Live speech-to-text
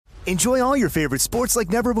Enjoy all your favorite sports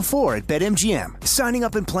like never before at BetMGM. Signing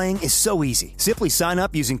up and playing is so easy. Simply sign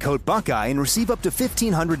up using code Buckeye and receive up to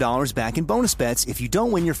 $1,500 back in bonus bets if you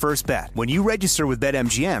don't win your first bet. When you register with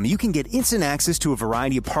BetMGM, you can get instant access to a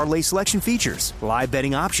variety of parlay selection features, live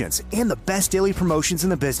betting options, and the best daily promotions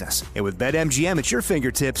in the business. And with BetMGM at your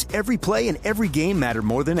fingertips, every play and every game matter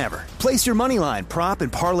more than ever. Place your moneyline, prop,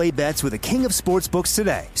 and parlay bets with the king of sportsbooks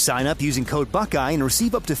today. Sign up using code Buckeye and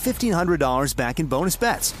receive up to $1,500 back in bonus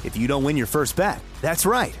bets if you don't win your first bet. That's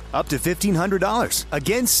right, up to $1,500.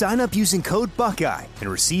 Again, sign up using code Buckeye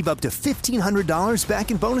and receive up to $1,500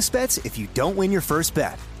 back in bonus bets if you don't win your first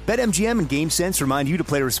bet. BetMGM and GameSense remind you to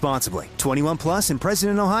play responsibly. 21 plus and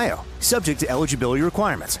present in Ohio. Subject to eligibility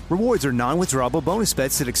requirements. Rewards are non-withdrawable bonus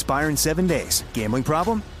bets that expire in 7 days. Gambling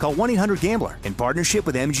problem? Call 1-800-GAMBLER in partnership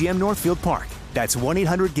with MGM Northfield Park. That's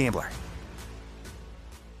 1-800-GAMBLER.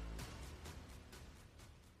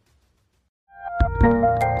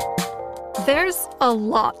 There's a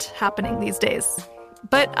lot happening these days,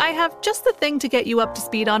 but I have just the thing to get you up to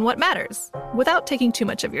speed on what matters without taking too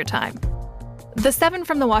much of your time. The 7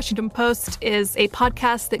 from the Washington Post is a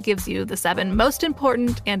podcast that gives you the 7 most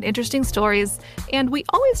important and interesting stories, and we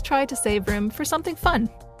always try to save room for something fun.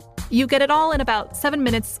 You get it all in about 7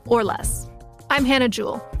 minutes or less. I'm Hannah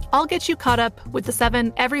Jewell. I'll get you caught up with the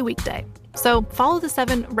 7 every weekday. So follow the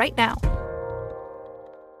 7 right now.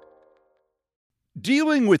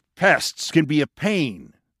 Dealing with pests can be a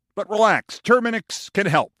pain, but relax, Terminix can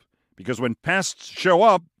help. Because when pests show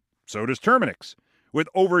up, so does Terminix. With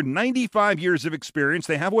over 95 years of experience,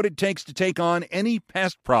 they have what it takes to take on any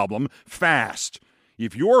pest problem fast.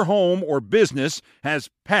 If your home or business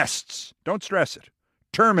has pests, don't stress it.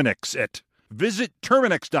 Terminix it. Visit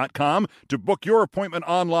Terminix.com to book your appointment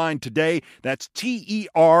online today. That's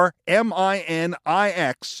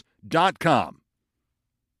TERMINIX.com.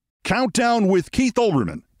 Countdown with Keith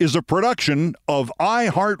Olbermann is a production of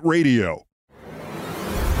iHeartRadio.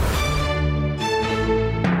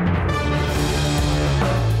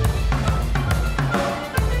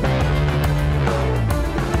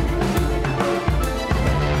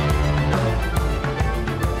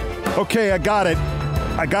 Okay, I got it.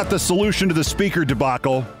 I got the solution to the speaker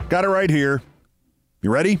debacle. Got it right here.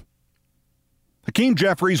 You ready? Hakeem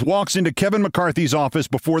Jeffries walks into Kevin McCarthy's office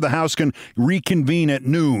before the House can reconvene at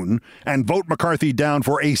noon and vote McCarthy down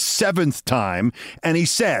for a 7th time, and he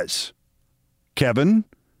says, Kevin,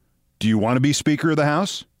 do you want to be Speaker of the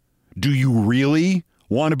House? Do you really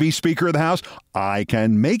want to be Speaker of the House? I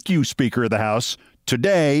can make you Speaker of the House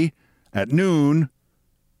today at noon.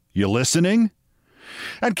 You listening?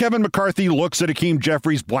 And Kevin McCarthy looks at Hakeem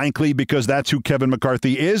Jeffries blankly because that's who Kevin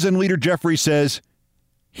McCarthy is, and Leader Jeffries says,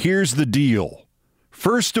 here's the deal.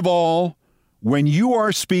 First of all, when you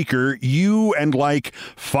are Speaker, you and like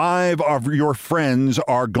 5 of your friends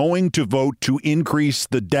are going to vote to increase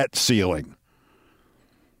the debt ceiling.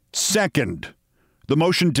 Second, the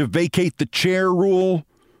motion to vacate the chair rule,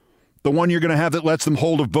 the one you're going to have that lets them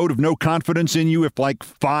hold a vote of no confidence in you if like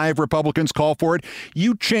 5 Republicans call for it,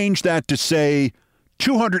 you change that to say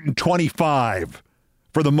 225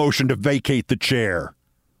 for the motion to vacate the chair.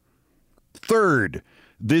 Third,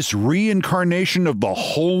 this reincarnation of the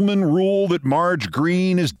Holman rule that Marge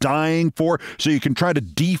Green is dying for so you can try to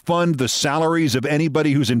defund the salaries of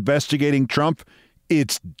anybody who's investigating Trump,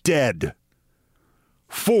 it's dead.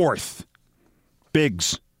 Fourth,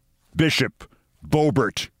 Biggs, Bishop,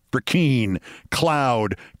 Boebert, Burkeen,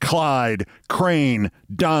 Cloud, Clyde, Crane,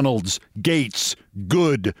 Donalds, Gates,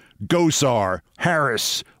 Good, Gosar,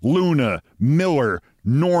 Harris, Luna, Miller,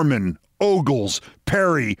 Norman, Ogles,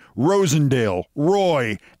 Perry, Rosendale,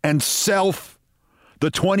 Roy, and self,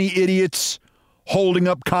 the 20 idiots holding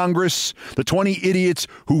up Congress, the 20 idiots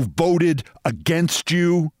who voted against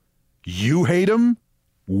you. You hate them.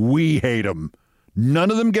 We hate them.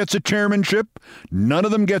 None of them gets a chairmanship. None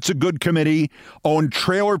of them gets a good committee. Oh, and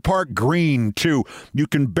Trailer Park Green, too. You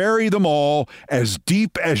can bury them all as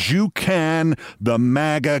deep as you can, the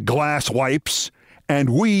MAGA glass wipes,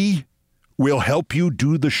 and we will help you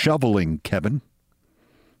do the shoveling, Kevin.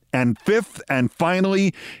 And fifth and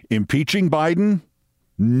finally, impeaching Biden?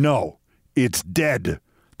 No, it's dead.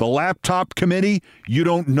 The laptop committee, you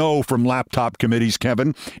don't know from laptop committees,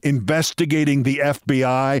 Kevin. Investigating the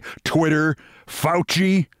FBI, Twitter,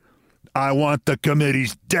 Fauci. I want the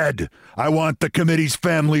committees dead. I want the committees'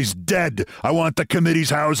 families dead. I want the committees'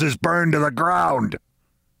 houses burned to the ground.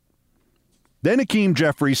 Then Hakeem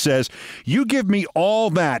Jeffries says, you give me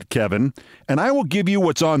all that, Kevin, and I will give you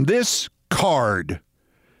what's on this card.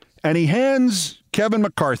 And he hands Kevin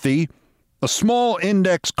McCarthy a small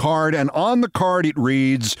index card, and on the card it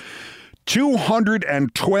reads,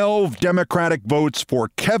 212 Democratic votes for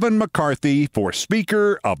Kevin McCarthy for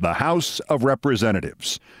Speaker of the House of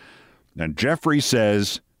Representatives. And Jeffries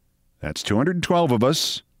says, that's 212 of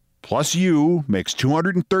us, plus you, makes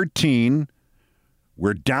 213.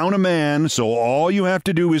 We're down a man, so all you have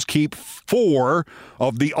to do is keep 4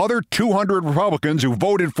 of the other 200 Republicans who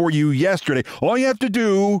voted for you yesterday. All you have to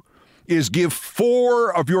do is give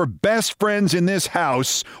 4 of your best friends in this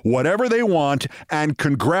House whatever they want, and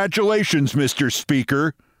congratulations, Mr.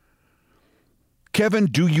 Speaker. Kevin,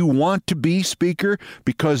 do you want to be Speaker?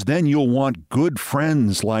 Because then you'll want good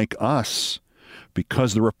friends like us.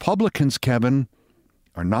 Because the Republicans, Kevin,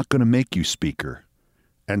 are not going to make you Speaker.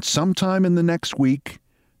 And sometime in the next week,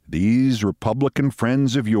 these Republican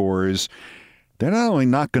friends of yours, they're not only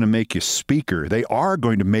not going to make you Speaker, they are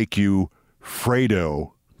going to make you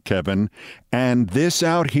Fredo, Kevin. And this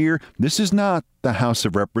out here, this is not the House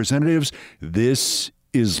of Representatives. This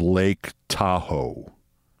is Lake Tahoe.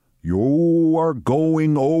 You are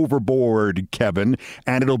going overboard, Kevin,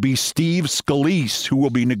 and it'll be Steve Scalise who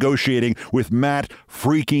will be negotiating with Matt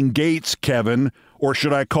freaking Gaetz, Kevin. Or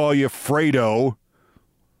should I call you Fredo?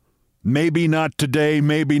 Maybe not today,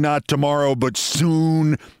 maybe not tomorrow, but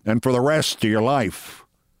soon and for the rest of your life.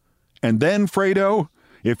 And then, Fredo,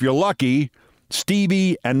 if you're lucky,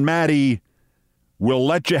 Stevie and Maddie will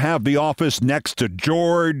let you have the office next to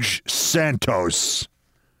George Santos.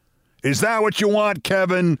 Is that what you want,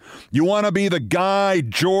 Kevin? You want to be the guy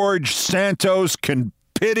George Santos can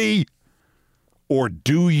pity? Or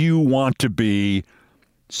do you want to be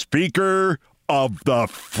Speaker of the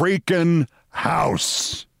freaking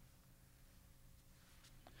House?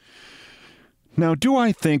 Now, do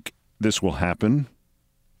I think this will happen?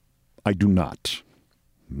 I do not.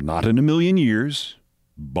 Not in a million years,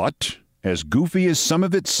 but as goofy as some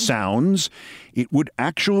of it sounds, it would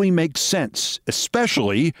actually make sense,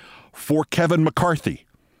 especially for Kevin McCarthy,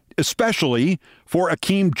 especially for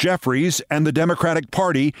Hakeem Jeffries and the Democratic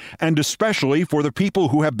Party, and especially for the people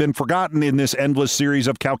who have been forgotten in this endless series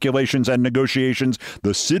of calculations and negotiations,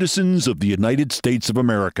 the citizens of the United States of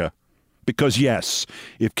America. Because, yes,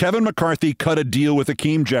 if Kevin McCarthy cut a deal with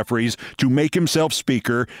Hakeem Jeffries to make himself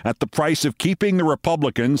Speaker at the price of keeping the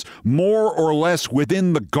Republicans more or less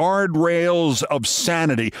within the guardrails of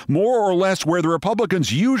sanity, more or less where the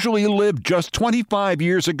Republicans usually lived just 25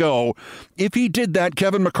 years ago, if he did that,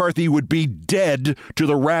 Kevin McCarthy would be dead to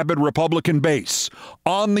the rabid Republican base.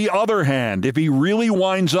 On the other hand, if he really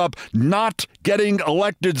winds up not getting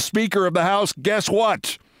elected Speaker of the House, guess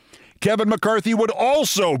what? Kevin McCarthy would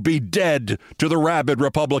also be dead to the rabid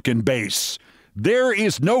Republican base. There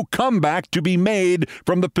is no comeback to be made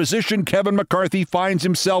from the position Kevin McCarthy finds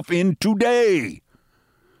himself in today.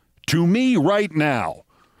 To me, right now,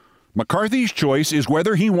 McCarthy's choice is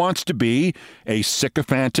whether he wants to be a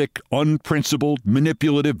sycophantic, unprincipled,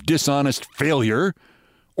 manipulative, dishonest failure,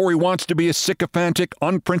 or he wants to be a sycophantic,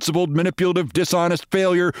 unprincipled, manipulative, dishonest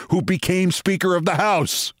failure who became Speaker of the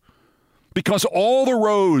House. Because all the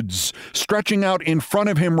roads stretching out in front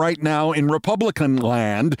of him right now in Republican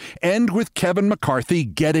land end with Kevin McCarthy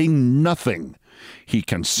getting nothing. He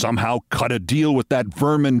can somehow cut a deal with that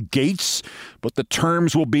vermin Gaetz, but the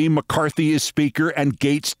terms will be McCarthy is Speaker and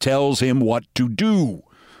Gaetz tells him what to do.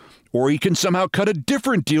 Or he can somehow cut a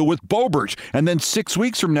different deal with Boebert, and then 6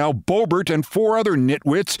 weeks from now, Boebert and 4 other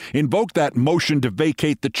nitwits invoke that motion to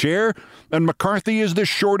vacate the chair, and McCarthy is the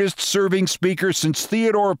shortest-serving Speaker since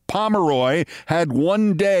Theodore Pomeroy had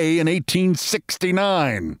one day in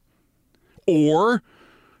 1869. Or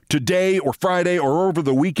today or Friday or over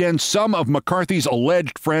the weekend, some of McCarthy's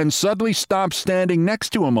alleged friends suddenly stop standing next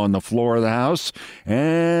to him on the floor of the House,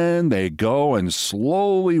 and they go and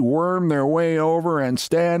slowly worm their way over and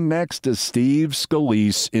stand next to Steve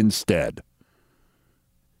Scalise instead.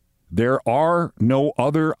 There are no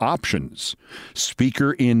other options.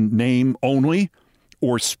 Speaker in name only,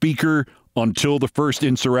 or Speaker until the first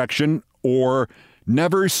insurrection, or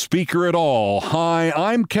never Speaker at all. Hi,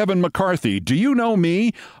 I'm Kevin McCarthy. Do you know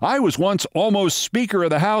me? I was once almost Speaker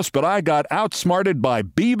of the House, but I got outsmarted by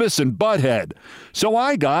Beavis and Butthead. So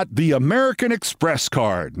I got the American Express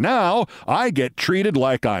card. Now I get treated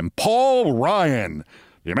like I'm Paul Ryan.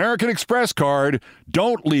 The American Express card,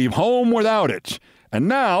 don't leave home without it. And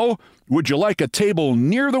now, would you like a table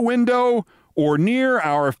near the window or near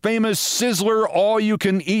our famous Sizzler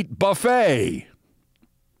all-you-can-eat buffet?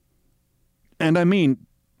 And I mean,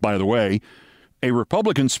 by the way, a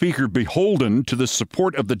Republican Speaker beholden to the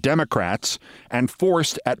support of the Democrats and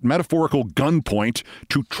forced at metaphorical gunpoint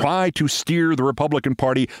to try to steer the Republican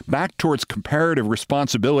Party back towards comparative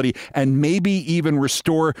responsibility and maybe even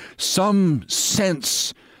restore some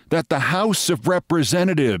sense that the House of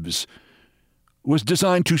Representatives was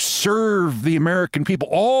designed to serve the American people,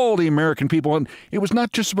 all the American people. And it was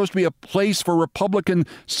not just supposed to be a place for Republican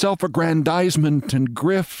self-aggrandizement and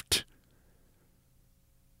grift.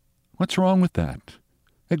 What's wrong with that?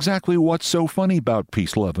 Exactly what's so funny about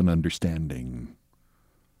peace, love, and understanding?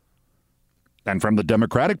 And from the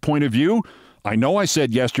Democratic point of view, I know I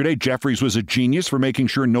said yesterday Jeffries was a genius for making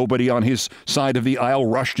sure nobody on his side of the aisle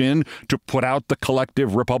rushed in to put out the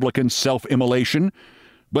collective Republican self-immolation.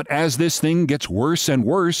 But as this thing gets worse and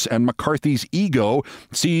worse and McCarthy's ego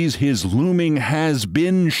sees his looming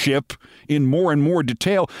has-been ship in more and more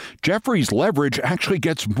detail, Jeffries' leverage actually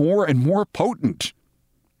gets more and more potent.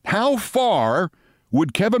 How far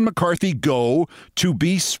would Kevin McCarthy go to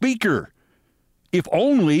be Speaker? If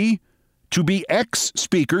only to be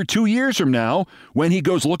ex-Speaker 2 years from now when he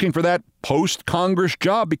goes looking for that post-Congress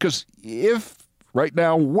job. Because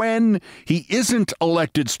when he isn't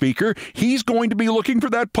elected Speaker, he's going to be looking for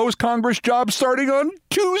that post-Congress job starting on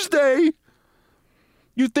Tuesday.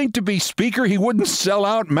 You'd think to be Speaker he wouldn't sell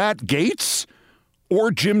out Matt Gaetz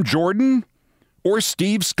or Jim Jordan or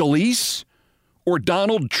Steve Scalise or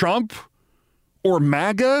Donald Trump or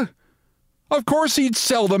MAGA. Of course he'd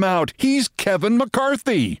sell them out. He's Kevin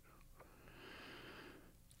McCarthy.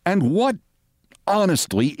 And what,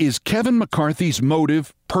 honestly, is Kevin McCarthy's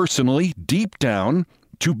motive personally, deep down,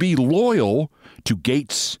 to be loyal to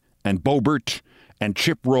Gaetz and Boebert and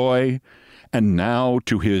Chip Roy and now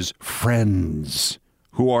to his friends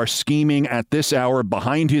who are scheming at this hour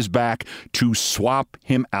behind his back to swap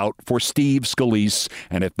him out for Steve Scalise,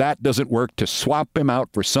 and if that doesn't work, to swap him out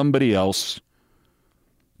for somebody else?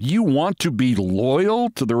 You want to be loyal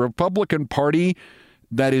to the Republican Party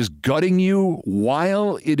that is gutting you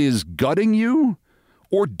while it is gutting you?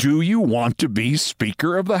 Or do you want to be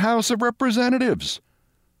Speaker of the House of Representatives?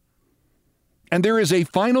 And there is a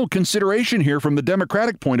final consideration here from the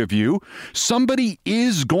Democratic point of view. Somebody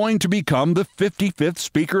is going to become the 55th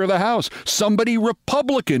Speaker of the House. Somebody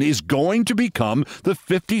Republican is going to become the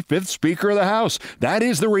 55th Speaker of the House. That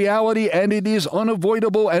is the reality, and it is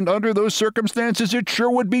unavoidable. And under those circumstances, it sure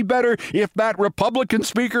would be better if that Republican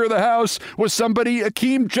Speaker of the House was somebody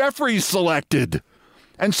Hakeem Jeffries selected.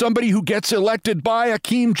 And somebody who gets elected by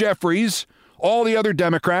Hakeem Jeffries, all the other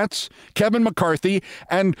Democrats, Kevin McCarthy,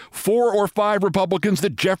 and 4 or 5 Republicans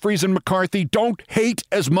that Jeffries and McCarthy don't hate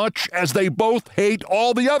as much as they both hate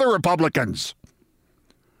all the other Republicans.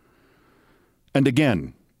 And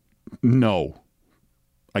again, no,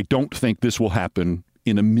 I don't think this will happen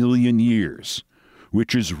in a million years,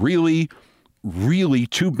 which is really, really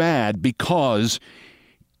too bad because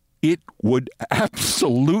it would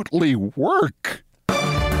absolutely work.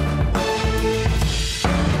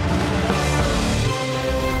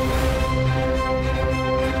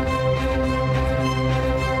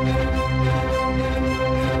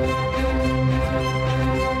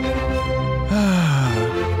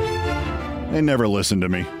 They never listen to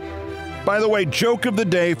me. By the way, joke of the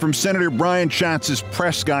day from Senator Brian Schatz's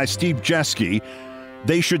press guy, Steve Jeske.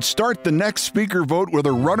 They should start the next speaker vote with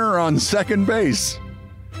a runner on second base.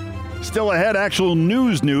 Still ahead, actual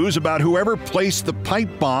news about whoever placed the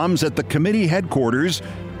pipe bombs at the committee headquarters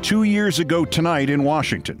 2 years ago tonight in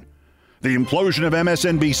Washington. The implosion of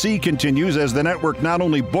MSNBC continues as the network not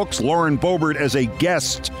only books Lauren Boebert as a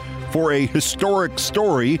guest for a historic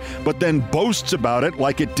story, but then boasts about it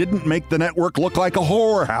like it didn't make the network look like a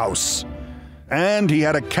whorehouse. And he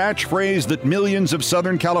had a catchphrase that millions of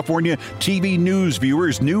Southern California TV news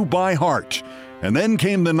viewers knew by heart. And then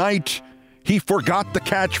came the night he forgot the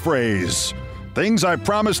catchphrase. Things I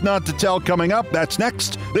promised not to tell coming up. That's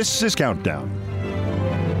next. This is Countdown.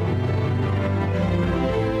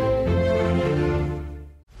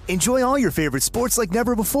 Enjoy all your favorite sports like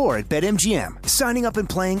never before at BetMGM. Signing up and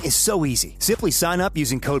playing is so easy. Simply sign up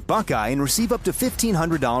using code Buckeye and receive up to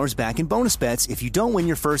 $1,500 back in bonus bets if you don't win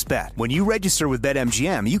your first bet. When you register with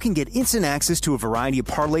BetMGM, you can get instant access to a variety of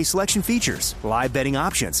parlay selection features, live betting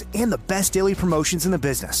options, and the best daily promotions in the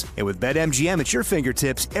business. And with BetMGM at your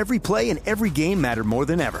fingertips, every play and every game matter more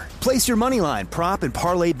than ever. Place your moneyline, prop, and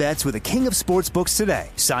parlay bets with the king of sportsbooks today.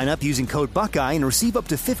 Sign up using code Buckeye and receive up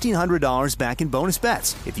to $1,500 back in bonus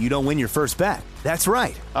bets if you don't win your first bet. That's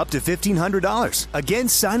right, up to $1,500. Again,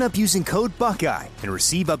 sign up using code Buckeye and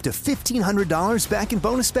receive up to $1,500 back in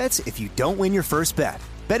bonus bets if you don't win your first bet.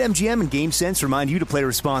 BetMGM and GameSense remind you to play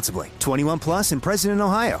responsibly. 21 plus and present in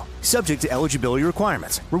Ohio. Subject to eligibility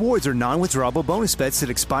requirements. Rewards are non-withdrawable bonus bets that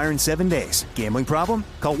expire in 7 days. Gambling problem?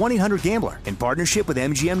 Call 1-800-GAMBLER in partnership with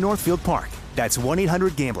MGM Northfield Park. That's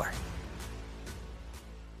 1-800-GAMBLER.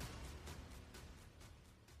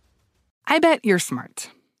 I bet you're smart.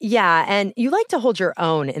 Yeah, and you like to hold your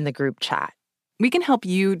own in the group chat. we can help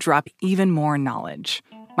you drop even more knowledge.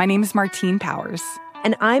 My name is Martine Powers.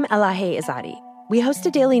 And I'm Elahe Izadi. We host a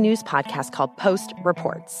daily news podcast called Post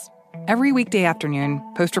Reports. Every weekday afternoon,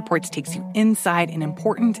 Post Reports takes you inside an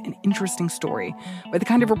important and interesting story with the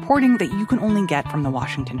kind of reporting that you can only get from the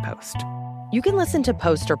Washington Post. You can listen to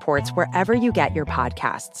Post Reports wherever you get your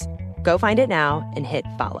podcasts. Go find it now and hit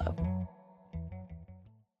follow.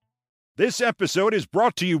 This episode is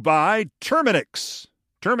brought to you by Terminix.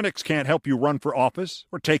 Terminix can't help you run for office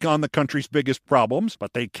or take on the country's biggest problems,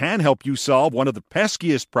 but they can help you solve one of the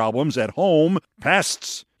peskiest problems at home,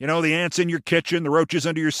 pests. You know, the ants in your kitchen, the roaches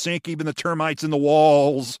under your sink, even the termites in the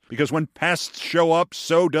walls. Because when pests show up,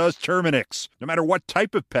 so does Terminix. No matter what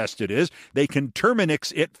type of pest it is, they can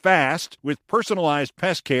Terminix it fast with personalized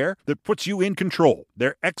pest care that puts you in control.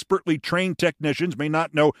 Their expertly trained technicians may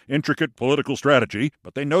not know intricate political strategy,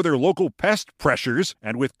 but they know their local pest pressures,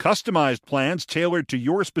 and with customized plans tailored to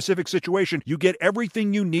your specific situation, you get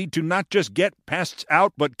everything you need to not just get pests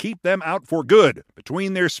out, but keep them out for good.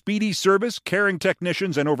 Between their speedy service, caring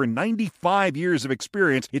technicians, and over 95 years of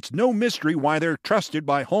experience, it's no mystery why they're trusted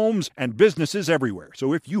by homes and businesses everywhere.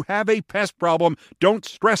 So if you have a pest problem, don't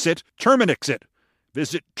stress it, Terminix it.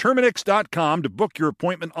 Visit Terminix.com to book your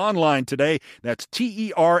appointment online today. That's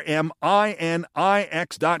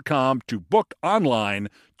TERMINIX.com to book online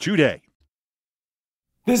today.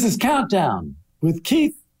 This is Countdown with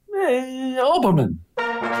Keith Olbermann.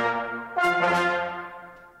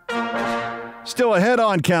 Still ahead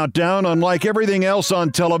on Countdown. Unlike everything else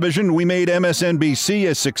on television, we made MSNBC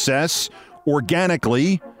a success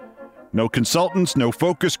organically. No consultants, no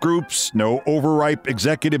focus groups, no overripe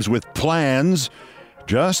executives with plans,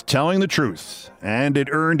 just telling the truth. And it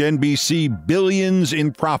earned NBC billions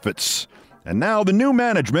in profits. And now the new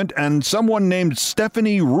management and someone named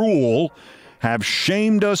Stephanie Ruhle have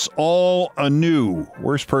shamed us all anew.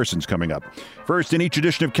 Worst person's coming up. First, in each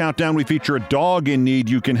edition of Countdown, we feature a dog in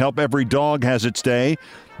need. You can help. Every dog has its day.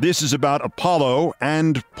 This is about Apollo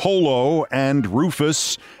and Polo and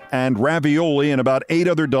Rufus and Ravioli and about 8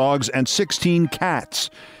 other dogs and 16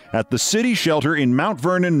 cats at the City Shelter in Mount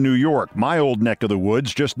Vernon, New York, my old neck of the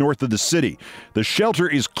woods, just north of the city. The shelter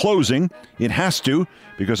is closing. It has to,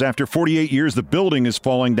 because after 48 years, the building is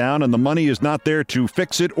falling down and the money is not there to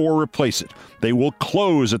fix it or replace it. They will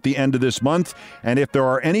close at the end of this month, and if there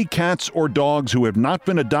are any cats or dogs who have not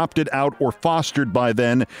been adopted out or fostered by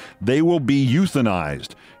then, they will be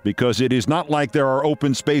euthanized, because it is not like there are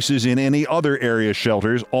open spaces in any other area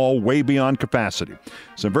shelters, all way beyond capacity.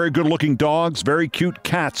 Some very good-looking dogs, very cute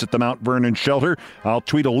cats at the Mount Vernon shelter. I'll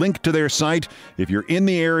tweet a link to their site. If you're in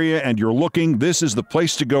the area and you're looking, this is the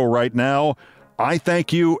place to go right now. I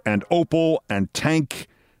thank you, and Opal, and Tank,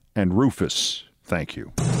 and Rufus, thank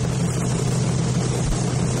you.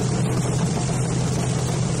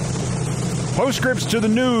 Postscripts to the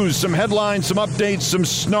news, some headlines, some updates, some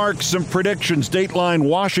snark, some predictions. Dateline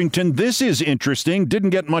Washington. This is interesting. Didn't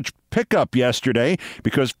get much pickup yesterday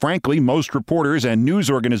because, frankly, most reporters and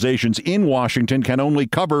news organizations in Washington can only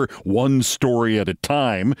cover one story at a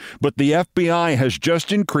time. But the FBI has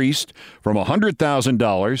just increased from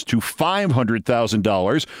 $100,000 to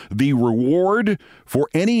 $500,000 the reward for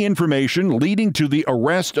any information leading to the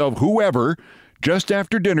arrest of whoever just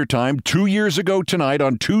after dinner time 2 years ago tonight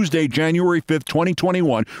on Tuesday, January 5th,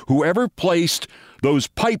 2021, whoever placed those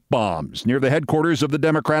pipe bombs near the headquarters of the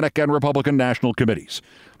Democratic and Republican National Committees.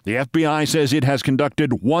 The FBI says it has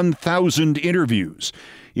conducted 1,000 interviews.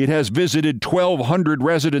 It has visited 1,200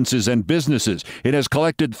 residences and businesses. It has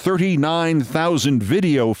collected 39,000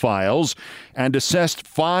 video files and assessed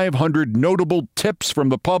 500 notable tips from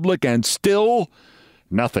the public, and still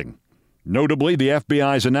nothing. Notably, the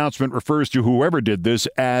FBI's announcement refers to whoever did this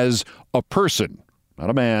as a person,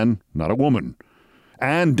 not a man, not a woman.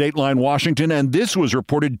 And Dateline Washington, and this was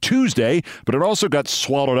reported Tuesday, but it also got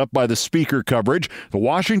swallowed up by the speaker coverage. The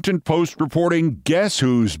Washington Post reporting, guess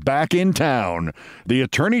who's back in town? The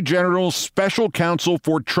Attorney General's special counsel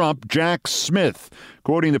for Trump, Jack Smith.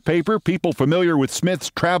 Quoting the paper, people familiar with Smith's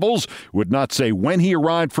travels would not say when he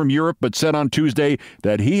arrived from Europe, but said on Tuesday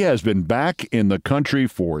that he has been back in the country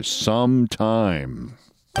for some time.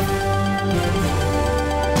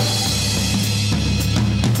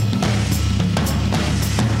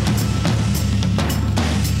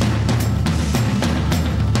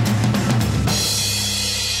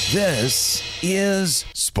 This is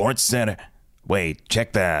Sports Center. Wait,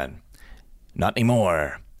 check that. Not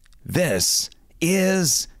anymore. This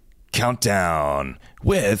is Countdown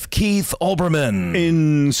with Keith Olbermann.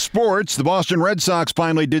 In sports, the Boston Red Sox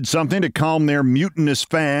finally did something to calm their mutinous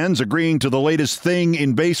fans, agreeing to the latest thing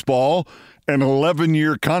in baseball, an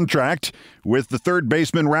 11-year contract with the third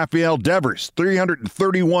baseman Rafael Devers,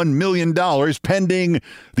 $331 million, pending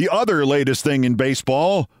the other latest thing in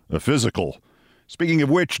baseball, a physical. Speaking of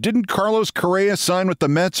which, didn't Carlos Correa sign with the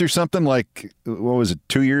Mets or something like,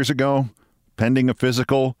 2 years ago? Pending a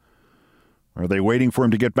physical? Are they waiting for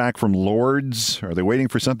him to get back from Lords? Are they waiting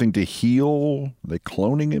for something to heal? Are they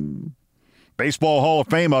cloning him? Baseball Hall of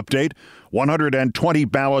Fame update. 120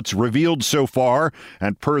 ballots revealed so far,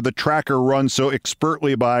 and per the tracker run so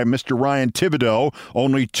expertly by Mr. Ryan Thibodeau,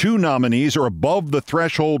 only 2 nominees are above the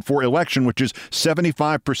threshold for election, which is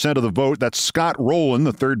 75% of the vote. That's Scott Rowland,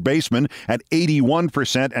 the third baseman, at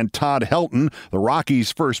 81%, and Todd Helton, the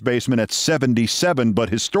Rockies' first baseman, at 77%.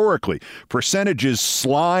 But historically, percentages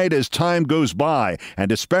slide as time goes by,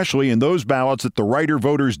 and especially in those ballots that the writer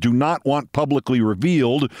voters do not want publicly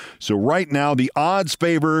revealed. So right now, the odds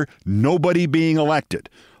favor nobody being elected.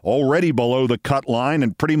 Already below the cut line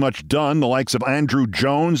and pretty much done, the likes of Andrew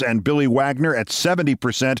Jones and Billy Wagner at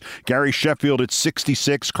 70%, Gary Sheffield at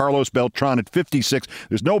 66%, Carlos Beltran at 56%.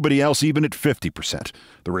 There's nobody else even at 50%.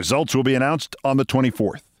 The results will be announced on the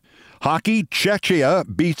 24th. Hockey, Czechia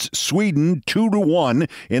beats Sweden 2-1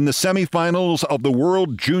 in the semifinals of the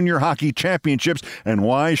World Junior Hockey Championships. And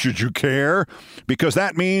why should you care? Because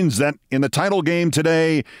that means that in the title game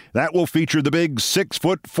today, that will feature the big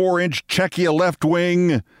 6'4" Czechia left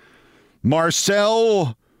wing,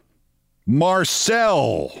 Marcel.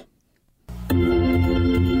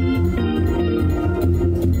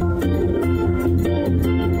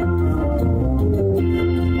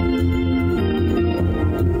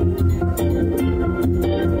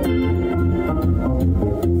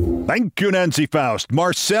 Thank you, Nancy Faust.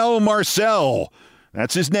 Marcel.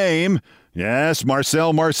 That's his name. Yes,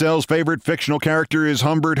 Marcel's favorite fictional character is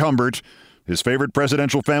Humbert. His favorite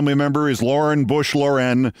presidential family member is Lauren Bush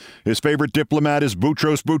Loren. His favorite diplomat is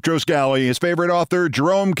Boutros Ghali. His favorite author,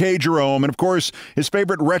 Jerome K. Jerome. And, of course, his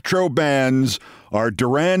favorite retro bands are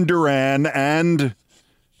Duran Duran and,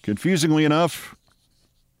 confusingly enough,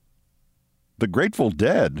 the Grateful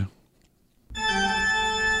Dead.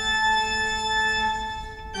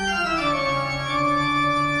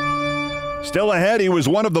 Still ahead, he was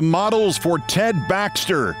one of the models for Ted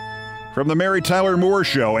Baxter from the Mary Tyler Moore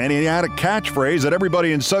Show, and he had a catchphrase that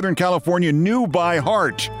everybody in Southern California knew by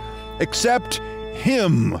heart, except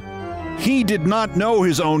him. He did not know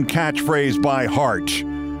his own catchphrase by heart.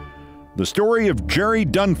 The story of Jerry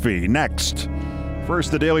Dunphy next.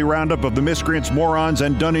 First, the daily roundup of the miscreants, morons,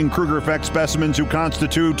 and Dunning-Kruger effect specimens who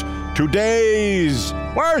constitute today's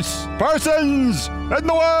worst persons in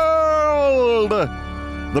the world.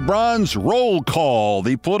 The Bronze Roll Call.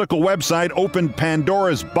 The political website opened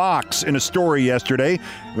Pandora's box in a story yesterday,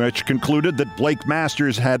 which concluded that Blake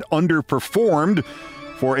Masters had underperformed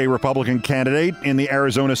for a Republican candidate in the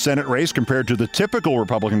Arizona Senate race compared to the typical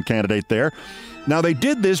Republican candidate there. Now, they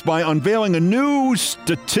did this by unveiling a new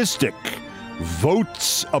statistic,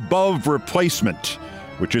 votes above replacement,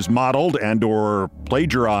 which is modeled and or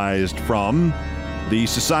plagiarized from the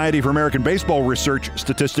Society for American Baseball Research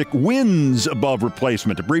statistic, wins above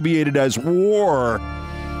replacement, abbreviated as WAR.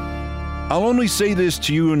 I'll only say this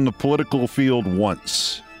to you in the political field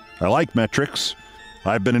once. I like metrics.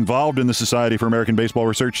 I've been involved in the Society for American Baseball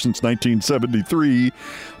Research since 1973.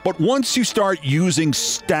 But once you start using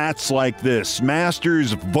stats like this,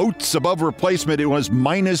 Masters votes above replacement, it was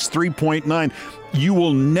minus 3.9. You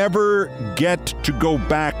will never get to go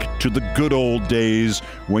back to the good old days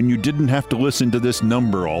when you didn't have to listen to this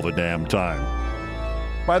number all the damn time.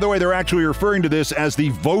 By the way, they're actually referring to this as the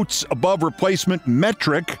votes above replacement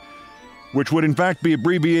metric, which would in fact be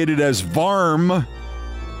abbreviated as VARM,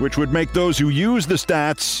 which would make those who use the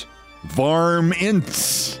stats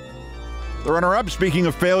varmints. The runner-up, speaking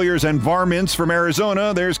of failures and varmints from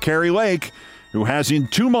Arizona, there's Kari Lake, who has in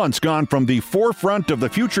 2 months gone from the forefront of the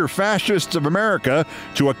future fascists of America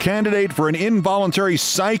to a candidate for an involuntary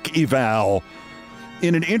psych eval.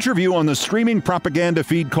 In an interview on the streaming propaganda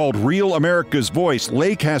feed called Real America's Voice,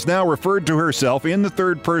 Lake has now referred to herself in the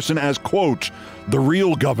third person as, quote, the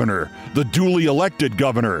real governor, the duly elected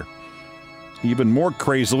governor. Even more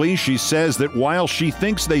crazily, she says that while she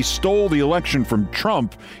thinks they stole the election from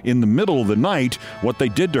Trump in the middle of the night, what they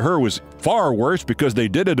did to her was far worse because they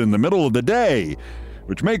did it in the middle of the day,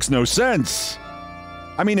 which makes no sense.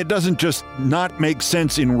 I mean, it doesn't just not make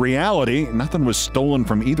sense in reality. Nothing was stolen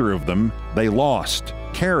from either of them. They lost.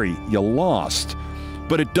 Kari, you lost.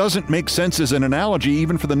 But it doesn't make sense as an analogy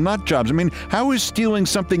even for the nut jobs. I mean, how is stealing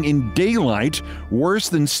something in daylight worse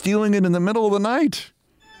than stealing it in the middle of the night?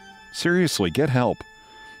 Seriously, get help.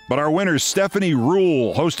 But our winners, Stephanie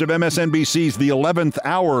Ruhle, host of MSNBC's The 11th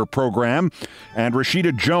Hour program, and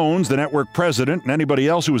Rashida Jones, the network president, and anybody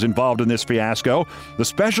else who was involved in this fiasco. The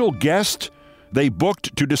special guest they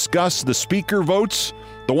booked to discuss the speaker votes,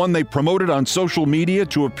 the one they promoted on social media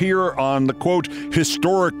to appear on the, quote,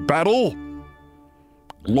 historic battle,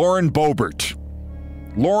 Lauren Boebert.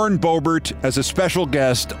 Lauren Boebert as a special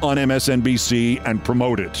guest on MSNBC and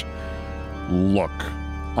promote it. Look,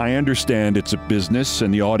 I understand it's a business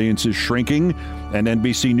and the audience is shrinking, and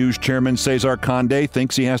NBC News chairman Cesar Conde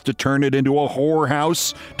thinks he has to turn it into a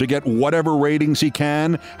whorehouse to get whatever ratings he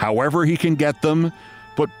can, however he can get them.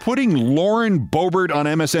 But putting Lauren Boebert on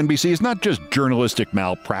MSNBC is not just journalistic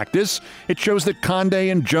malpractice. It shows that Conde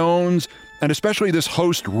and Jones, and especially this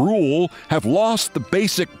host Ruhle, have lost the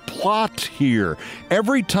basic plot here.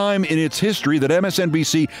 Every time in its history that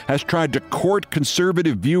MSNBC has tried to court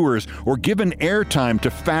conservative viewers or given airtime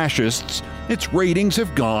to fascists, its ratings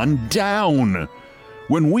have gone down.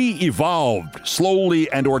 When we evolved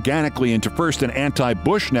slowly and organically into first an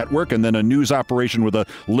anti-Bush network and then a news operation with a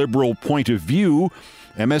liberal point of view,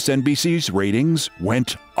 MSNBC's ratings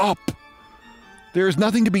went up. There is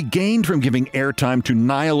nothing to be gained from giving airtime to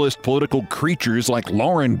nihilist political creatures like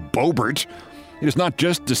Lauren Boebert. It is not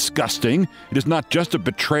just disgusting. It is not just a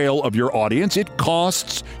betrayal of your audience. It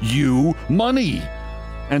costs you money.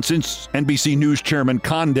 And since NBC News Chairman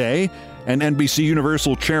Conde and NBC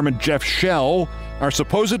Universal Chairman Jeff Shell are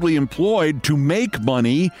supposedly employed to make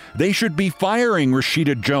money, they should be firing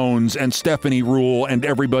Rashida Jones and Stephanie Ruhle and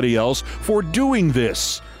everybody else for doing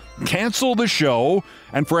this. Cancel the show,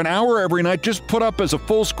 and for an hour every night, just put up as a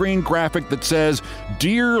full-screen graphic that says,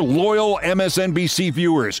 "Dear loyal MSNBC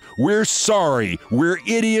viewers, we're sorry. We're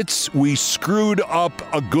idiots. We screwed up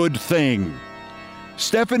a good thing."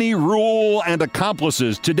 Stephanie Ruhle and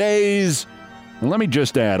accomplices, today's... Let me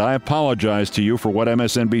just add, I apologize to you for what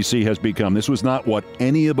MSNBC has become. This was not what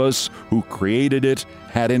any of us who created it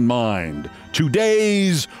had in mind.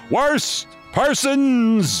 Today's worst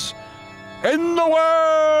persons in the world!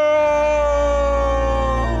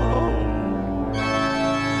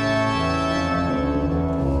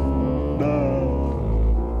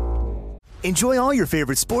 Enjoy all your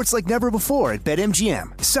favorite sports like never before at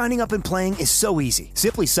BetMGM. Signing up and playing is so easy.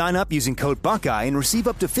 Simply sign up using code Buckeye and receive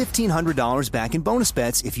up to $1,500 back in bonus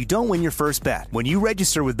bets if you don't win your first bet. When you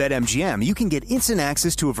register with BetMGM, you can get instant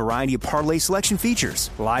access to a variety of parlay selection features,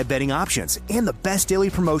 live betting options, and the best daily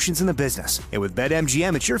promotions in the business. And with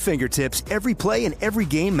BetMGM at your fingertips, every play and every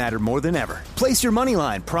game matter more than ever. Place your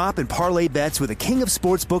moneyline, prop, and parlay bets with the king of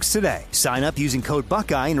sportsbooks today. Sign up using code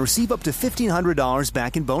Buckeye and receive up to $1,500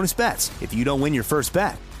 back in bonus bets if you don't win your first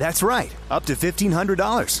bet. That's right, up to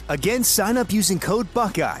 $1,500. Again, sign up using code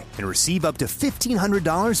Buckeye and receive up to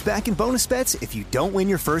 $1,500 back in bonus bets if you don't win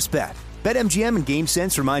your first bet. BetMGM and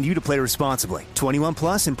GameSense remind you to play responsibly. 21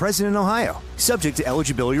 plus and present in Ohio. Subject to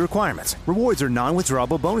eligibility requirements. Rewards are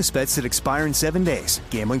non-withdrawable bonus bets that expire in 7 days.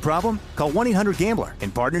 Gambling problem? Call 1-800-GAMBLER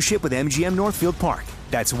in partnership with MGM Northfield Park.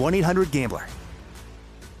 That's 1-800-GAMBLER.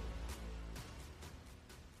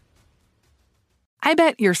 I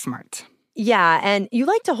bet you're smart. Yeah, and you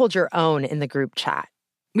like to hold your own in the group chat.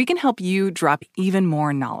 We can help you drop even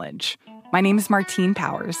more knowledge. My name is Martine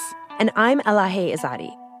Powers. And I'm Elahe Izadi.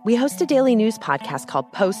 We host a daily news podcast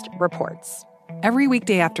called Post Reports. Every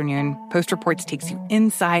weekday afternoon, Post Reports takes you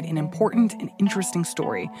inside an important and interesting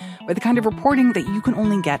story with the kind of reporting that you can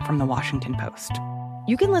only get from the Washington Post.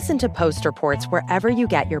 You can listen to Post Reports wherever you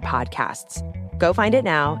get your podcasts. Go find it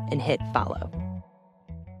now and hit follow.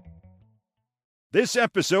 This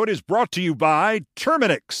episode is brought to you by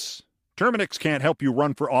Terminix. Terminix can't help you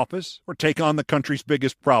run for office or take on the country's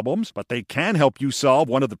biggest problems, but they can help you solve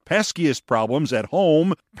one of the peskiest problems at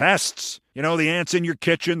home, pests. You know, the ants in your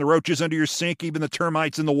kitchen, the roaches under your sink, even the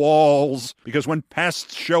termites in the walls. Because when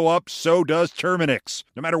pests show up, so does Terminix.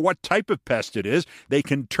 No matter what type of pest it is, they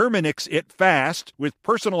can Terminix it fast with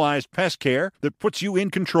personalized pest care that puts you in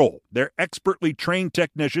control. Their expertly trained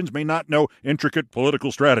technicians may not know intricate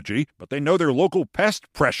political strategy, but they know their local pest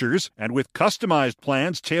pressures, and with customized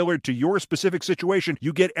plans tailored to your specific situation,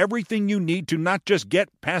 you get everything you need to not just get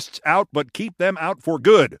pests out, but keep them out for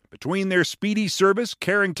good. Between their speedy service,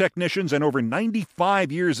 caring technicians, and over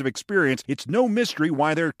 95 years of experience, it's no mystery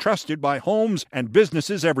why they're trusted by homes and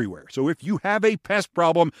businesses everywhere. So if you have a pest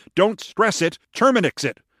problem, don't stress it, Terminix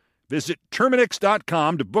it. Visit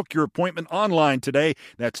Terminix.com to book your appointment online today.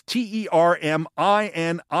 That's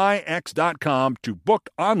TERMINIX.com to book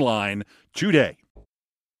online today.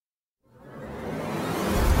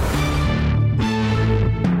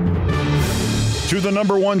 To the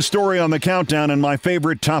number one story on the countdown and my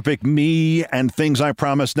favorite topic, me and things I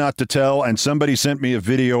promised not to tell. And somebody sent me a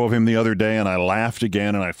video of him the other day and I laughed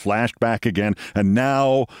again and I flashed back again. And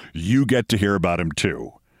now you get to hear about him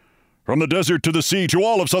too. From the desert to the sea to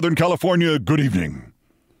all of Southern California, good evening.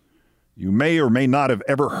 You may or may not have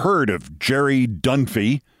ever heard of Jerry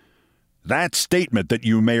Dunphy. That statement that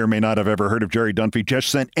you may or may not have ever heard of Jerry Dunphy just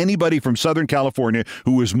sent anybody from Southern California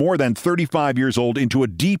who was more than 35 years old into a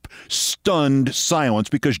deep, stunned silence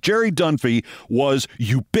because Jerry Dunphy was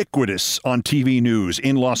ubiquitous on TV news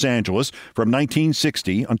in Los Angeles from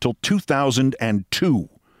 1960 until 2002.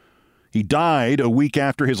 He died a week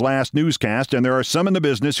after his last newscast, and there are some in the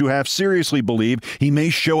business who have seriously believed he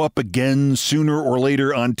may show up again sooner or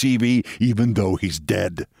later on TV, even though he's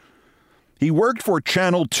dead. He worked for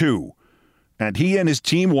Channel 2. And he and his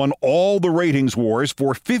team won all the ratings wars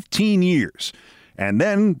for 15 years. And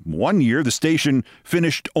then, one year, the station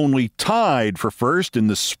finished only tied for first in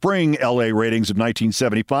the spring L.A. ratings of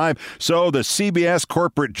 1975. So the CBS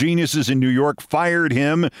corporate geniuses in New York fired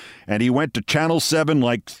him, and he went to Channel 7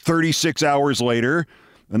 like 36 hours later.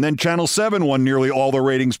 And then Channel 7 won nearly all the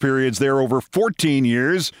ratings periods there over 14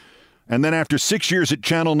 years. And then after 6 years at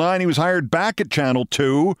Channel 9, he was hired back at Channel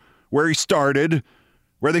 2, where he started,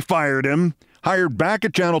 where they fired him. Hired back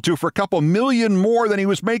at Channel 2 for a couple million more than he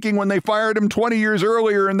was making when they fired him 20 years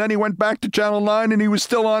earlier, and then he went back to Channel 9 and he was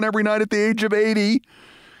still on every night at the age of 80.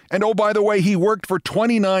 And oh, by the way, he worked for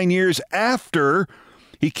 29 years after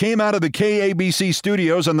he came out of the KABC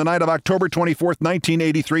studios on the night of October 24th,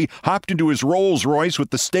 1983, hopped into his Rolls Royce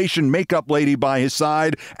with the station makeup lady by his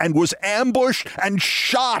side, and was ambushed and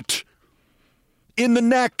shot in the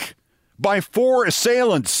neck by 4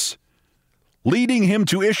 assailants, leading him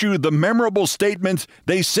to issue the memorable statement,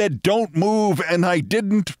 "They said don't move, and I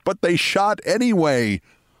didn't, but they shot anyway,"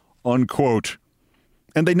 unquote.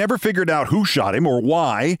 And they never figured out who shot him or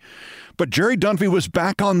why, but Jerry Dunphy was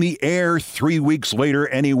back on the air 3 weeks later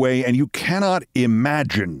anyway, and you cannot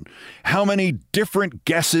imagine how many different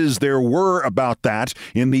guesses there were about that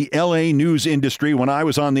in the L.A. news industry when I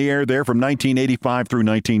was on the air there from 1985 through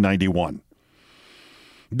 1991.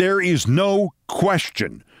 There is no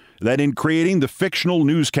question that in creating the fictional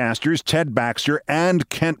newscasters Ted Baxter and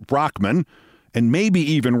Kent Brockman, and maybe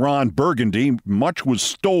even Ron Burgundy, much was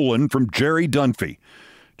stolen from Jerry Dunphy.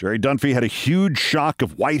 Jerry Dunphy had a huge shock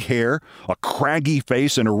of white hair, a craggy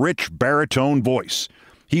face, and a rich baritone voice.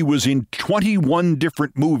 He was in 21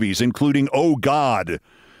 different movies, including Oh God,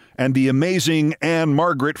 and the amazing Anne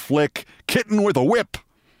Margaret flick Kitten with a Whip.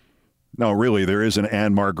 No, really, there is an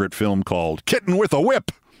Anne Margaret film called Kitten with a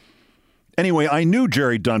Whip. Anyway, I knew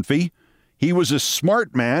Jerry Dunphy. He was a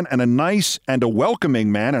smart man and a nice and a welcoming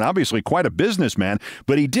man and obviously quite a businessman,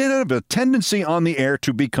 but he did have a tendency on the air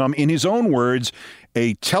to become, in his own words,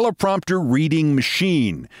 a teleprompter reading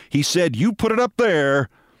machine. He said, "You put it up there,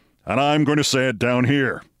 and I'm going to say it down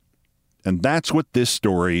here." And that's what this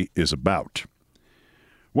story is about.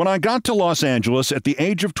 When I got to Los Angeles at the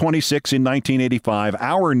age of 26 in 1985,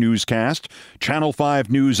 our newscast, Channel 5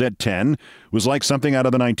 News at 10, was like something out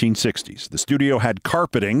of the 1960s. The studio had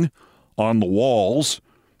carpeting on the walls.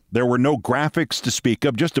 There were no graphics to speak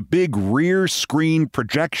of, just a big rear screen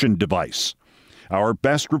projection device. Our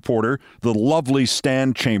best reporter, the lovely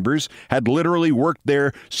Stan Chambers, had literally worked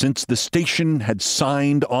there since the station had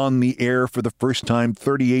signed on the air for the first time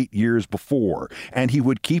 38 years before, and he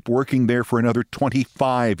would keep working there for another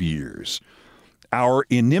 25 years. Our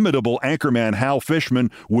inimitable anchorman Hal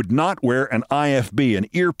Fishman would not wear an IFB, an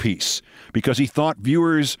earpiece, because he thought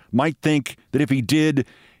viewers might think that if he did,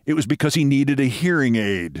 it was because he needed a hearing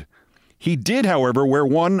aid. He did, however, wear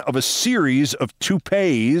one of a series of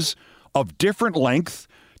toupees of different length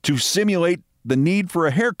to simulate the need for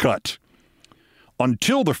a haircut.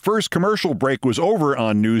 Until the first commercial break was over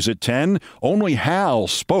on News at 10, only Hal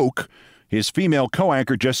spoke. His female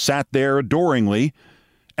co-anchor just sat there adoringly,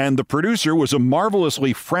 and the producer was a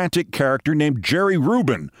marvelously frantic character named Jerry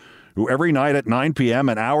Rubin, who every night at 9 p.m.,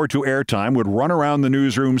 an hour to airtime, would run around the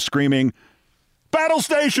newsroom screaming, "Battle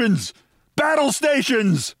stations! Battle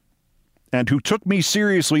stations!" and who took me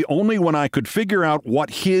seriously only when I could figure out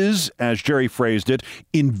what his, as Jerry phrased it,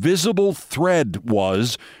 invisible thread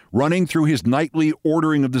was running through his nightly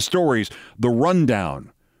ordering of the stories, the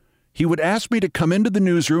rundown. He would ask me to come into the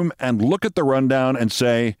newsroom and look at the rundown and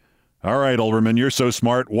say, "All right, Olbermann, you're so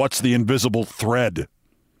smart. What's the invisible thread?"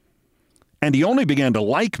 And he only began to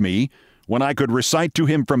like me when I could recite to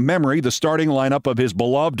him from memory the starting lineup of his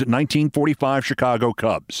beloved 1945 Chicago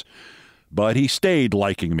Cubs. But he stayed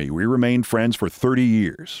liking me. We remained friends for 30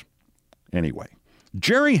 years. Anyway,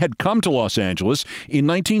 Jerry had come to Los Angeles in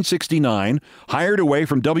 1969, hired away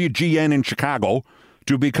from WGN in Chicago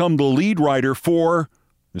to become the lead writer for,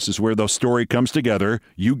 this is where the story comes together,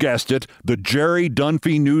 you guessed it, the Jerry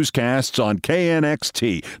Dunphy newscasts on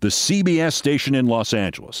KNXT, the CBS station in Los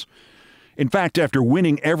Angeles. In fact, after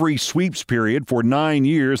winning every sweeps period for 9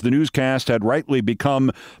 years, the newscast had rightly become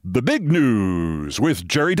The Big News with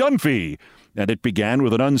Jerry Dunphy. And it began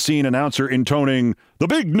with an unseen announcer intoning, "The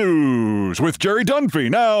Big News with Jerry Dunphy.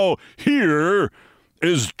 Now, here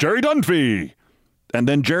is Jerry Dunphy." And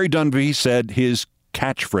then Jerry Dunphy said his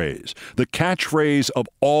catchphrase, the catchphrase of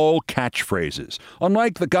all catchphrases.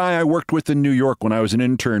 Unlike the guy I worked with in New York when I was an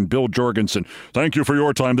intern, Bill Jorgensen, "Thank you for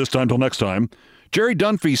your time this time till next time," Jerry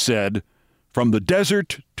Dunphy said, "From the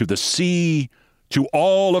desert to the sea to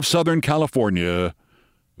all of Southern California,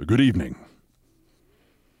 good evening."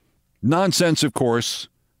 Nonsense, of course,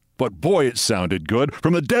 but boy, it sounded good.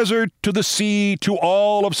 From the desert to the sea to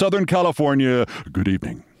all of Southern California, good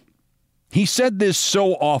evening. He said this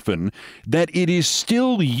so often that it is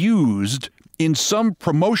still used in some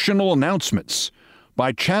promotional announcements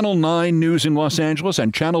by Channel 9 News in Los Angeles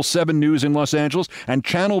and Channel 7 News in Los Angeles and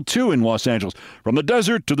Channel 2 in Los Angeles. From the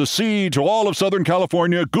desert to the sea to all of Southern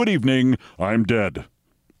California, good evening, I'm dead.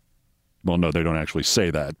 Well, no, they don't actually say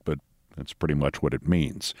that, but that's pretty much what it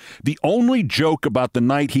means. The only joke about the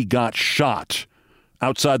night he got shot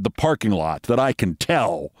outside the parking lot that I can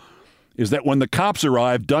tell is that when the cops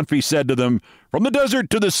arrived, Dunphy said to them, "From the desert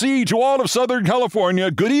to the sea to all of Southern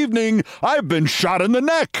California, good evening, I've been shot in the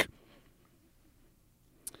neck."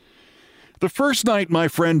 The first night my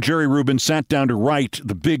friend Jerry Rubin sat down to write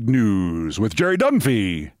The Big News with Jerry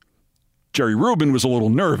Dunphy, Jerry Rubin was a little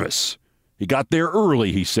nervous. He got there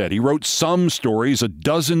early, he said. He wrote some stories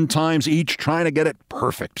 12 times each, trying to get it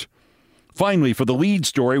perfect. Finally, for the lead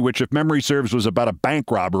story, which, if memory serves, was about a bank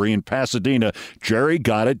robbery in Pasadena, Jerry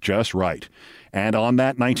got it just right. And on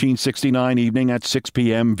that 1969 evening at 6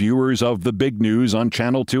 p.m., viewers of The Big News on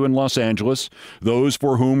Channel 2 in Los Angeles, those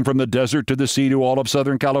for whom From the Desert to the Sea to all of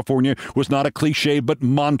Southern California was not a cliche but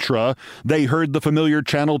mantra, they heard the familiar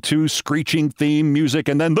Channel 2 screeching theme music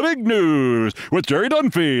and then The Big News with Jerry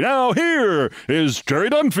Dunphy. Now here is Jerry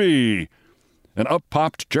Dunphy. And up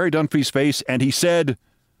popped Jerry Dunphy's face and he said,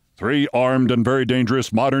 "3 armed and very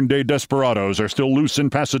dangerous modern-day desperados are still loose in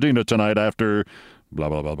Pasadena tonight after blah,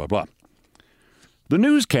 blah, blah, blah, blah." The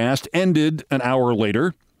newscast ended an hour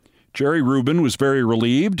later. Jerry Rubin was very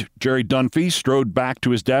relieved. Jerry Dunphy strode back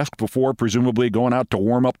to his desk before presumably going out to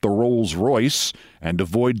warm up the Rolls Royce and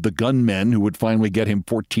avoid the gunmen who would finally get him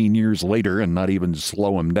 14 years later and not even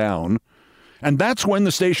slow him down. And that's when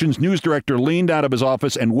the station's news director leaned out of his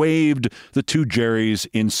office and waved the 2 Jerrys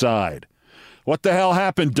inside. "What the hell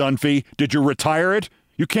happened, Dunphy? Did you retire it?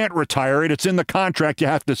 You can't retire it. It's in the contract. You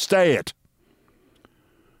have to stay it."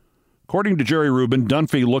 According to Jerry Rubin,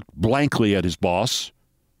 Dunphy looked blankly at his boss.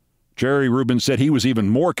 Jerry Rubin said he was even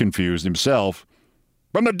more confused himself.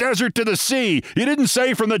 "From the desert to the sea. You didn't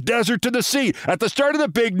say from the desert to the sea. At the start of The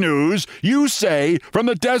Big News, you say from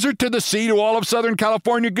the desert to the sea to all of Southern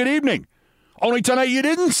California, good evening. Only tonight you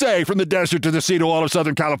didn't say from the desert to the sea to all of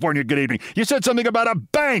Southern California, good evening. You said something about a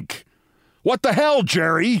bank. What the hell,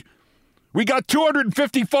 Jerry? We got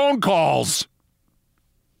 250 phone calls."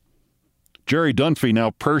 Jerry Dunphy now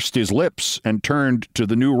pursed his lips and turned to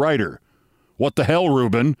the new writer. "What the hell,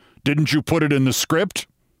 Rubin? Didn't you put it in the script?"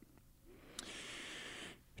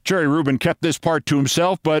 Jerry Rubin kept this part to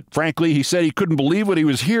himself, but frankly, he said he couldn't believe what he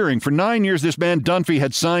was hearing. For 9 years, this man Dunphy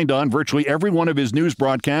had signed on virtually every one of his news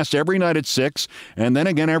broadcasts, every night at 6, and then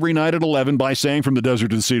again every night at 11 by saying from the desert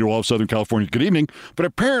to the sea to all of Southern California, good evening. But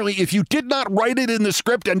apparently, if you did not write it in the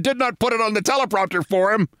script and did not put it on the teleprompter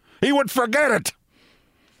for him, he would forget it.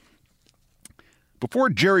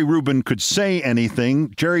 Before Jerry Rubin could say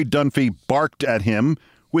anything, Jerry Dunphy barked at him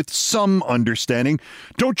with some understanding.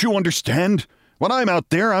 "Don't you understand? When I'm out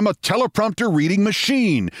there, I'm a teleprompter reading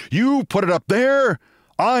machine. You put it up there,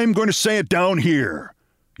 I'm going to say it down here.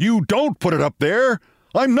 You don't put it up there,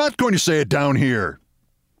 I'm not going to say it down here."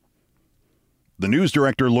 The news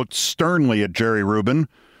director looked sternly at Jerry Rubin.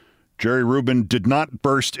 Jerry Rubin did not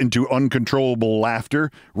burst into uncontrollable laughter,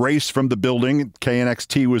 race from the building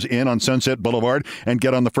KNXT was in on Sunset Boulevard, and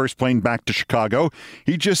get on the first plane back to Chicago.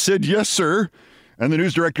 He just said, "Yes, sir." And the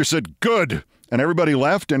news director said, "Good." And everybody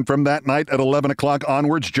left, and from that night at 11 o'clock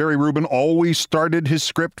onwards, Jerry Rubin always started his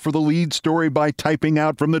script for the lead story by typing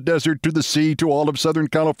out from the desert to the sea to all of Southern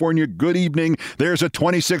California, good evening. There's a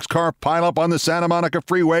 26-car pileup on the Santa Monica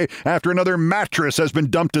Freeway after another mattress has been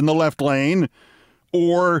dumped in the left lane.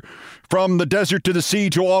 Or from the desert to the sea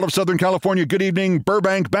to all of Southern California, good evening,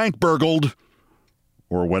 Burbank Bank burgled.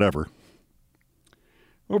 Or whatever.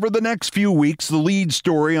 Over the next few weeks, the lead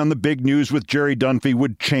story on the Big News with Jerry Dunphy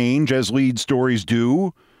would change, as lead stories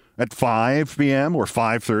do. At 5 p.m. or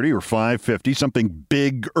 5:30 or 5:50, something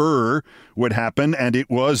bigger would happen, and it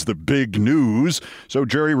was the big news. So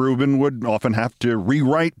Jerry Rubin would often have to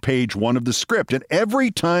rewrite page 1 of the script. And every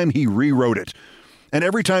time he rewrote it, and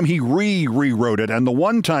every time he rewrote it, and the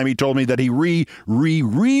one time he told me that he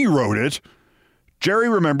rewrote it, Jerry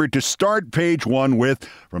remembered to start page 1 with,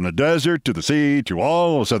 "From the desert to the sea to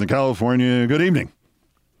all of Southern California, good evening."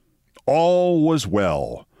 All was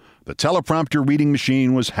well. The teleprompter reading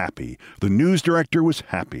machine was happy. The news director was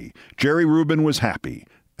happy. Jerry Rubin was happy.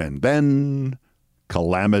 And then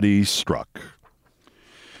calamity struck.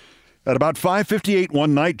 At about 5:58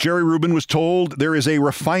 one night, Jerry Rubin was told there is a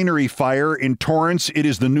refinery fire in Torrance. It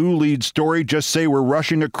is the new lead story. Just say we're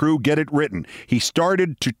rushing a crew. Get it written. He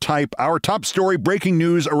started to type our top story, breaking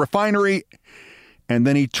news, a refinery, and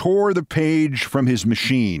then he tore the page from his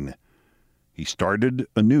machine. He started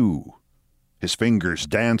anew. His fingers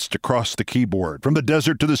danced across the keyboard. From the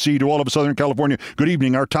desert to the sea to all of Southern California. Good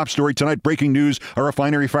evening. Our top story tonight, breaking news. A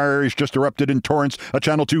refinery fire has just erupted in Torrance. A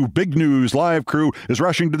Channel 2 Big News live crew is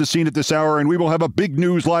rushing to the scene at this hour, and we will have a Big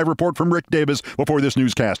News live report from Rick Davis before this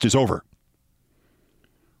newscast is over.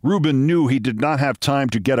 Rubin knew he did not have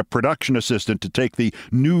time to get a production assistant to take the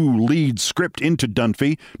new lead script into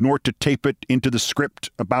Dunphy, nor to tape it into the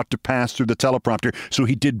script about to pass through the teleprompter, so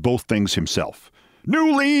he did both things himself.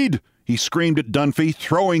 New lead! He screamed at Dunphy,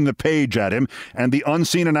 throwing the page at him, and the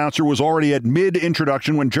unseen announcer was already at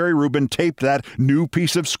mid-introduction when Jerry Rubin taped that new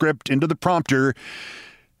piece of script into the prompter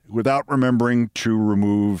without remembering to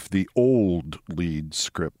remove the old lead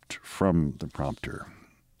script from the prompter.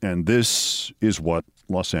 And this is what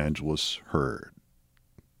Los Angeles heard.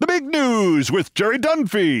 The Big News with Jerry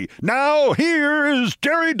Dunphy. Now here is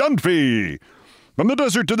Jerry Dunphy. From the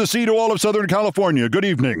desert to the sea to all of Southern California, good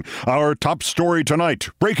evening. Our top story tonight,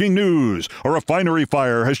 breaking news. A refinery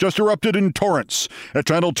fire has just erupted in Torrance. A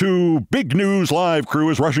Channel 2 Big News live crew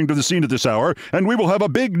is rushing to the scene at this hour, and we will have a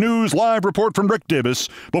Big News live report from Rick Davis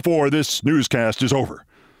before this newscast is over.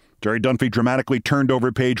 Jerry Dunphy dramatically turned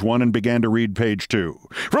over page 1 and began to read page 2.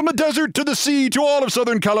 From the desert to the sea to all of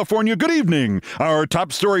Southern California, good evening. Our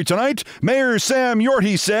top story tonight, Mayor Sam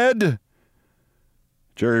Yorty said...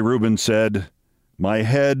 Jerry Rubin said... My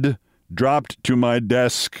head dropped to my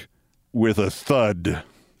desk with a thud.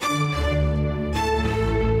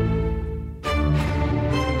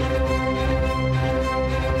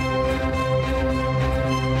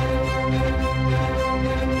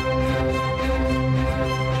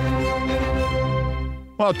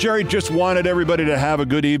 Well, Jerry just wanted everybody to have a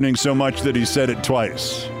good evening so much that he said it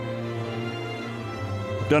twice.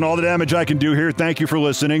 Done all the damage I can do here. Thank you for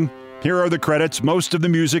listening. Here are the credits. Most of the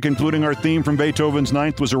music, including our theme from Beethoven's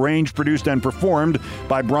Ninth, was arranged, produced, and performed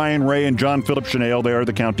by Brian Ray and John Philip Chanel. They are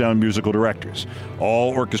the Countdown musical directors.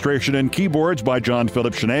 All orchestration and keyboards by John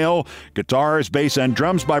Philip Chanel. Guitars, bass, and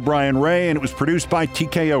drums by Brian Ray, and it was produced by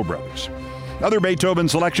TKO Brothers. Other Beethoven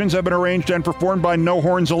selections have been arranged and performed by No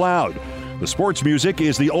Horns Allowed. The sports music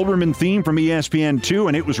is the Olbermann theme from ESPN2,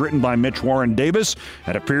 and it was written by Mitch Warren Davis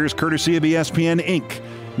and appears courtesy of ESPN Inc.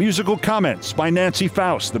 Musical comments by Nancy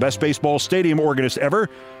Faust, the best baseball stadium organist ever.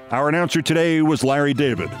 Our announcer today was Larry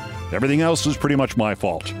David. Everything else was pretty much my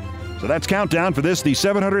fault. So that's Countdown for this, the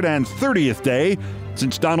 730th day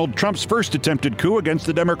since Donald Trump's first attempted coup against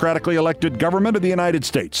the democratically elected government of the United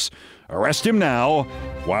States. Arrest him now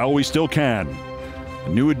while we still can. A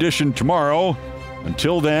new edition tomorrow.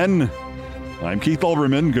 Until then, I'm Keith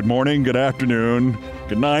Olbermann. Good morning, good afternoon,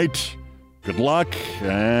 good night. Good luck,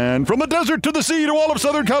 and from the desert to the sea to all of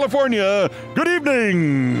Southern California, good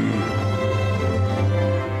evening!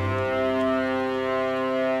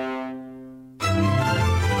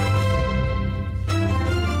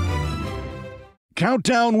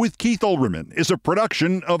 Countdown with Keith Olbermann is a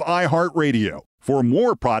production of iHeartRadio. For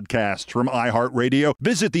more podcasts from iHeartRadio,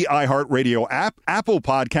 visit the iHeartRadio app, Apple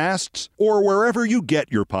Podcasts, or wherever you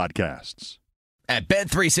get your podcasts. At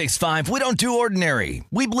Bet365, we don't do ordinary.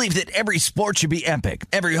 We believe that every sport should be epic.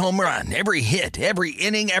 Every home run, every hit, every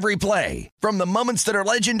inning, every play. From the moments that are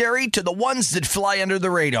legendary to the ones that fly under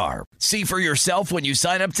the radar. See for yourself when you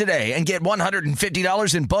sign up today and get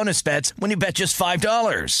 $150 in bonus bets when you bet just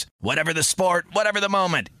 $5. Whatever the sport, whatever the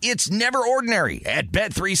moment, it's never ordinary at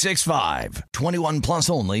Bet365. 21 plus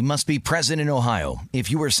only. Must be present in Ohio.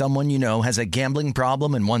 If you or someone you know has a gambling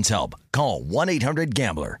problem and wants help, call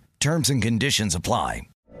 1-800-GAMBLER. Terms and conditions apply.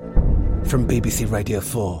 From BBC Radio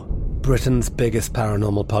 4, Britain's biggest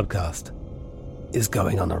paranormal podcast is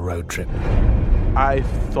going on a road trip. I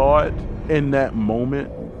thought in that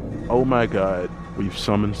moment, oh my God, We've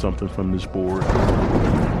summoned something from this board.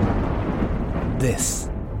 This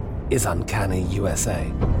is Uncanny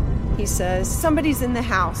USA. He says, somebody's in the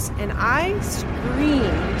house, and I screamed.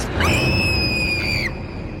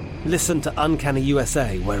 Listen to Uncanny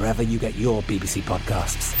USA wherever you get your BBC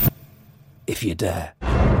podcasts, if you dare.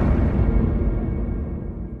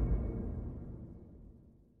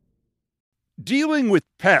 Dealing with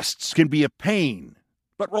pests can be a pain,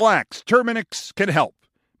 but relax, Terminix can help.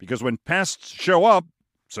 Because when pests show up,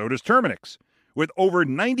 so does Terminix. With over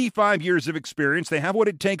 95 years of experience, they have what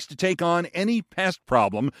it takes to take on any pest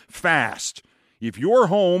problem fast. If your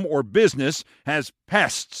home or business has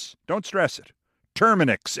pests, don't stress it.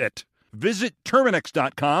 Terminix it. Visit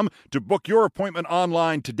Terminix.com to book your appointment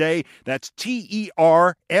online today. That's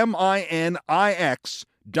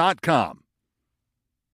TERMINIX.com.